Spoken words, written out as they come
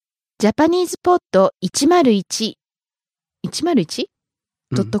ジャパニーズポッド101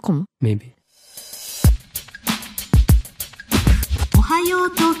 101.com? Maybe. おはよう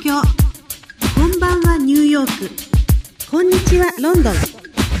東京。こんばんはニューヨーク。こんにちはロンドン。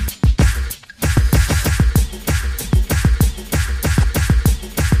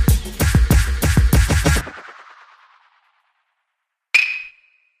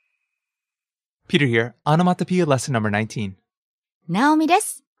Peter here, Onomatopoeia lesson number 19. ナオミで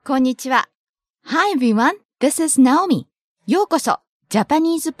す。こんにちは。Hi everyone, this is Naomi. ようこそ、ジャパ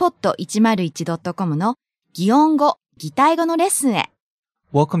ニーズポッド 101.com の擬音語、擬態語のレッスンへ。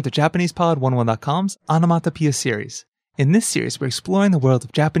Welcome to JapanesePod101.com's Onomatopoeia series. In this series, we're exploring the world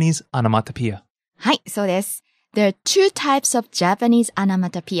of Japanese onomatopoeia. はい、そうです。There are two types of Japanese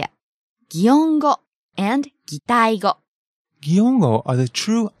onomatopoeia. 擬音語 and 擬態語。Gyongo are the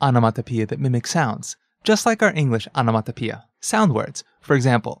true onomatopoeia that mimic sounds, just like our English onomatopoeia, sound words. For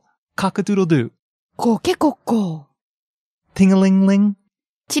example, cock-a-doodle-doo, コケコッコー。 ting-a-ling-ling.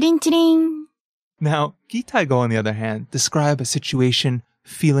 チリンチリン。 Now, gitaigo, on the other hand, describe a situation,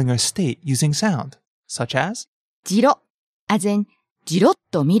 feeling, or state using sound, such as ジロ、as in ジロッ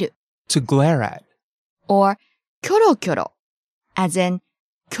と見る。 to glare at, or キョロキョロ、as in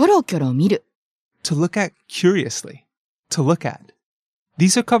キョロキョロ見る。 to look at curiously, to look at.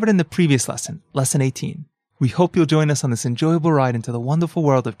 These are covered in the previous lesson, lesson 18. We hope you'll join us on this enjoyable ride into the wonderful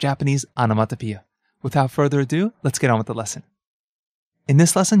world of Japanese onomatopoeia. Without further ado, let's get on with the lesson. In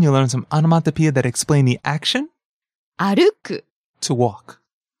this lesson, you'll learn some onomatopoeia that explain the action 歩く to walk.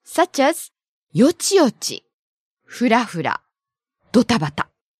 such as よちよち、ふらふら、ドタバタ。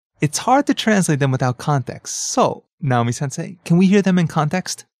 It's hard to translate them without context. So, Naomi-sensei, can we hear them in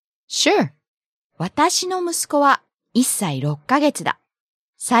context? Sure. 私の息子は1歳6ヶ月だ。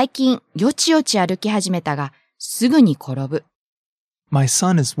最近よちよち歩き始めたが、すぐに転ぶ。 My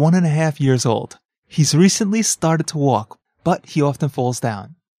son is 1.5 years old. He's recently started to walk, but he often falls down.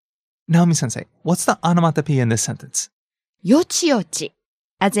 Naomi-sensei, what's the onomatopoeia in this sentence? よちよち、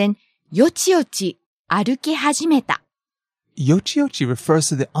as in よちよち歩き始めた。 Yochi-yochi refers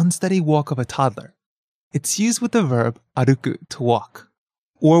to the unsteady walk of a toddler. It's used with the verb aruku, to walk,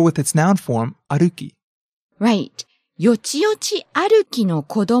 or with its noun form, aruki. Right. よちよち歩きの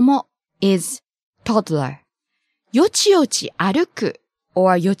子供 is toddler. よちよち歩く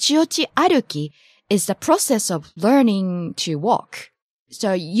or よちよち歩き is the process of learning to walk.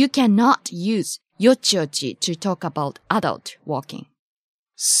 So you cannot use よちよち to talk about adult walking.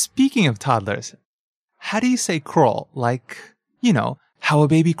 Speaking of toddlers, how do you say crawl? Like, you know, how a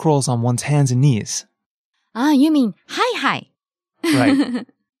baby crawls on one's hands and knees. Ah, you mean hi. Right.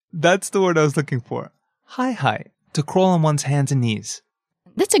 That's the word I was looking for. Hi, to crawl on one's hands and knees.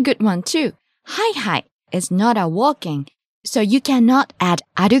 That's a good one too. Hi is not a walking, so you cannot add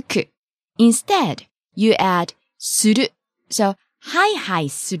歩く. Instead, you add する. So, はい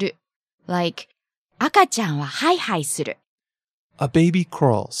する. Like, 赤ちゃんははいする. A baby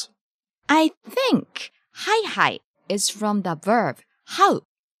crawls. I think はい is from the verb how.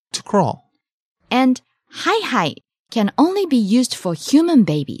 To crawl. And はい can only be used for human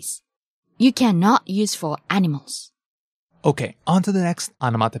babies. You cannot use for animals. Okay, on to the next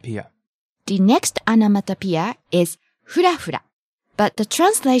onomatopoeia. The next onomatopoeia is ふらふら. But the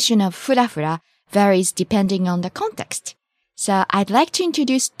translation of ふらふら varies depending on the context. So I'd like to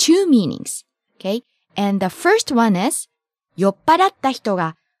introduce two meanings. Okay? And the first one is 酔っ払った人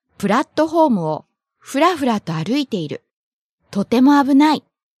がプラットフォームをふらふらと歩いている。とても危ない。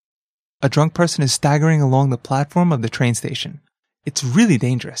 A drunk person is staggering along the platform of the train station. It's really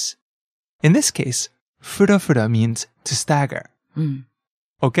dangerous. In this case, fura means to stagger.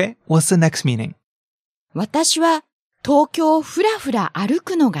 Okay, what's the next meaning? 私は東京をふらふら歩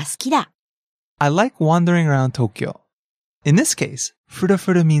くのが好きだ。 I like wandering around Tokyo. In this case,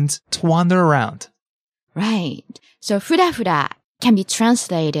 fura means to wander around. Right. So ふらふら can be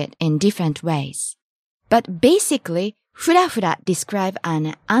translated in different ways. But basically, ふらふら describe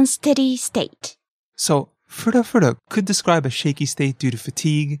an unsteady state. So, fura could describe a shaky state due to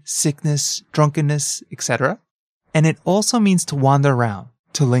fatigue, sickness, drunkenness, etc. And it also means to wander around,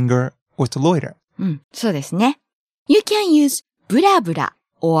 to linger, or to loiter. そうですね。You can use ぶらぶら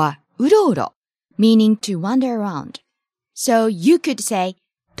or うろうろ meaning to wander around. So you could say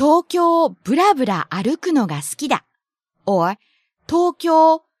東京をぶらぶら歩くのが好きだ or 東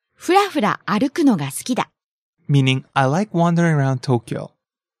京をふらふら歩くのが好きだ Meaning, I like wandering around Tokyo.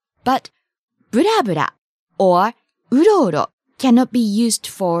 But ぶらぶら or うろうろ cannot be used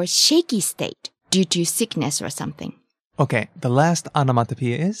for shaky state due to sickness or something. Okay, the last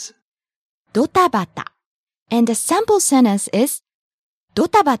onomatopoeia is? ドタバタ And the sample sentence is ド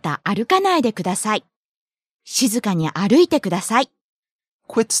タバタ歩かないでください。静かに歩いてください。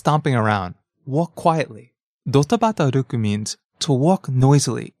Quit stomping around. Walk quietly. Dotabata aruku means to walk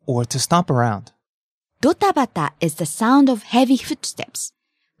noisily or to stomp around. ドタバタ is the sound of heavy footsteps,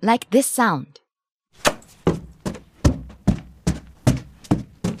 like this sound.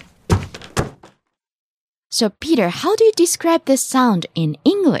 So Peter, how do you describe this sound in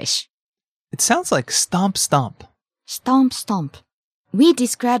English? It sounds like stomp stomp. Stomp stomp. We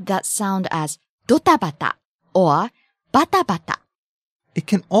describe that sound as ドタバタ or バタバタ. It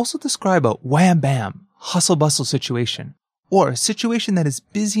can also describe a wham bam, hustle bustle situation, or a situation that is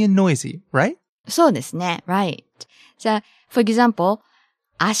busy and noisy, right? そうですね. Right. So, for example,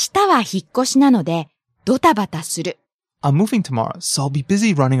 明日は引っ越しなのでドタバタする. I'm moving tomorrow, so I'll be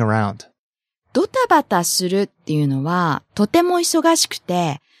busy running around. ドタバタするっていうのはとても忙しく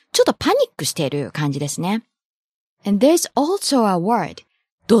てちょっとパニックしている感じですね。And there's also a word,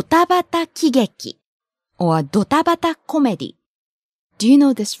 ドタバタ喜劇 or ドタバタコメディ. Do you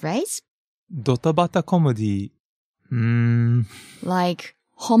know this phrase? Dotabata comedy. Like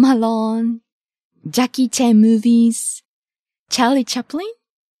Home Alone, Jackie Chan movies, Charlie Chaplin?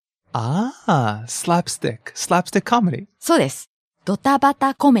 Slapstick comedy. そうです。ドタバ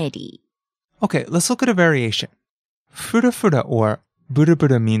タコメディ. Okay, let's look at a variation. Fura or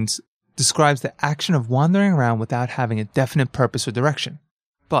burabura means describes the action of wandering around without having a definite purpose or direction.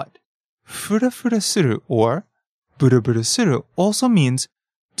 But fura suru or burabura suru also means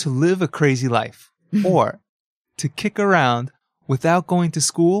to live a crazy life or to kick around without going to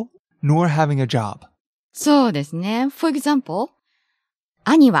school nor having a job. そうですね。For example,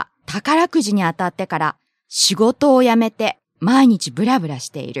 兄は宝くじに当たってから仕事を辞めて毎日ブラブラし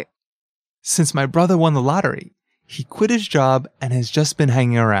ている。Since my brother won the lottery, he quit his job and has just been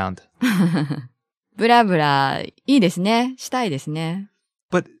hanging around. ブラブラ、いいですね。したいですね。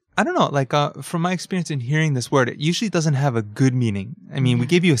But I don't know, from my experience in hearing this word, it usually doesn't have a good meaning. I mean, we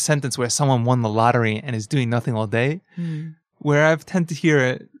gave you a sentence where someone won the lottery and is doing nothing all day, where I've tend to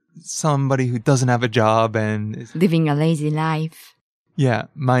hear somebody who doesn't have a job and is living a lazy life. Yeah,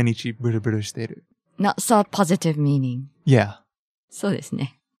 毎日ブルブルしてる. Not so positive meaning. Yeah. そうです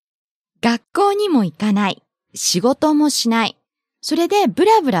ね。学校にも行かない。仕事もしない。それでブ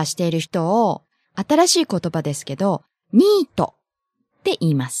ラブラしている人を新しい言葉ですけど、ニートって言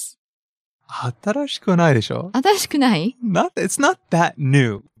います。新しくないでしょ？新しくない？ It's not that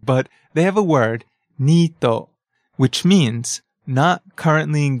new, but they have a word, nito, which means not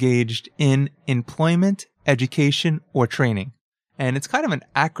currently engaged in employment, education, or training. And it's kind of an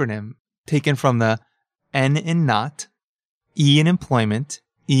acronym taken from the N in not, E in employment,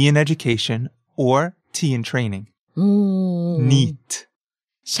 E in education, or T in training. Neat.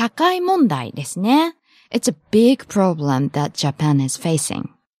 社会問題ですね。It's a big problem that Japan is facing.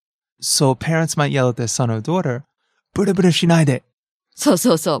 So parents might yell at their son or daughter, ブラブラしないで。そう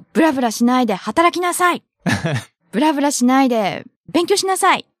そうそう。ブラブラしないで働きなさい。ブラブラしないで勉強しな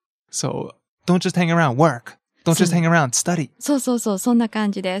さい。So don't just hang around, work. Don't just hang around, study. そうそうそう。そんな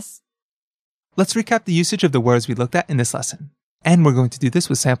感じです。Let's recap the usage of the words we looked at in this lesson. And we're going to do this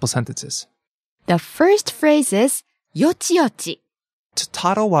with sample sentences. The first phrase is よちよち。To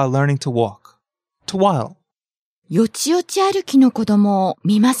toddle while learning to walk. To waddle. よちよち歩きの子供を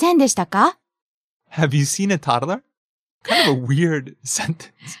見ませんでしたか？ Have you seen a toddler? Kind of a weird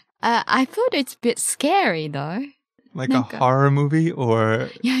sentence. I thought it's a bit scary though. Like a horror movie or...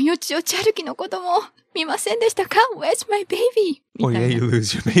 いや、よちよち歩きの子供を見ませんでしたか？ Where's my baby? Oh yeah, you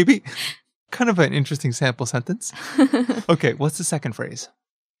lose your baby. Kind of an interesting sample sentence. Okay, what's the second phrase?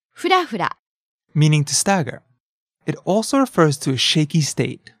 ふらふら。Meaning to stagger. It also refers to a shaky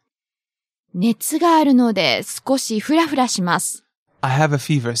state. 熱があるので少しふらふらします。I have a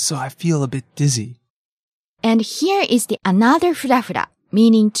fever, so I feel a bit dizzy. And here is the another ふらふら,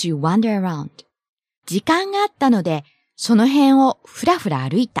 meaning to wander around. 時間があったので、その辺をふらふら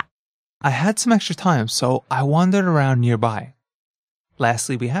歩いた。I had some extra time, so I wandered around nearby.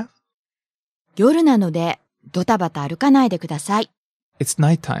 Lastly, we have? 夜なので、ドタバタ歩かないでください。It's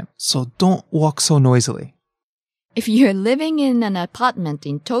nighttime, so don't walk so noisily. If you're living in an apartment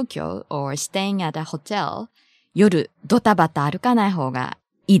in Tokyo or staying at a hotel, 夜ドタバタ歩かない方が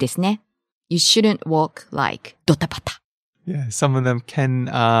いいですね。You shouldn't walk like ドタバタ。Yeah, some of them can,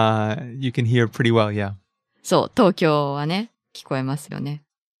 you can hear pretty well, yeah. そう、東京はね、聞こえますよね。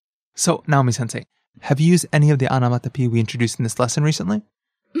So, Naomi Sensei, have you used any of the onomatopoeia we introduced in this lesson recently?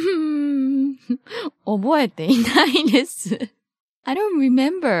 覚えていないです。I don't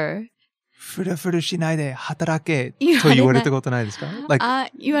remember. ふらふらしないで働けと言われたことないですか？ Like,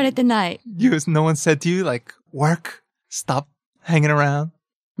 言われてない。no one said to you, like, work, stop hanging around?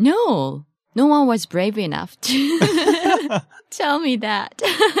 No, no one was brave enough to tell me that.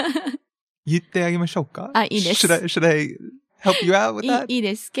 言ってあげましょうか？あ、いいです。Should I help you out with that? いい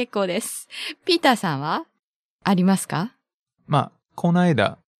です。結構です。ピーターさんはありますか？まあ、この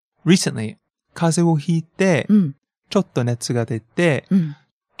間、recently、風邪をひいて、ちょっと熱が出て、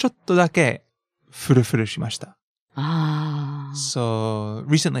ちょっとだけフルフルしました。So,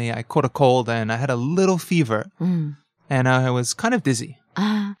 recently I caught a cold and I had a little fever, and I was kind of dizzy.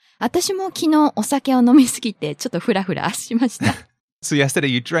 私も昨日お酒を飲みすぎてちょっとフラフラしました。So yesterday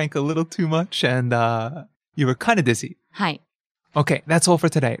you drank a little too much and you were kind of dizzy. はい。Okay, that's all for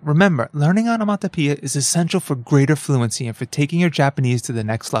today. Remember, learning onomatopoeia is essential for greater fluency and for taking your Japanese to the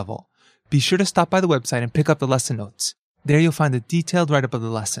next level. Be sure to stop by the website and pick up the lesson notes. There you'll find a detailed write-up of the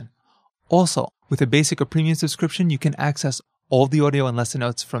lesson. Also, with a basic or premium subscription, you can access all the audio and lesson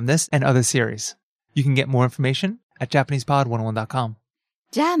notes from this and other series. You can get more information at JapanesePod101.com.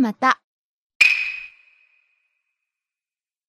 じゃあまた。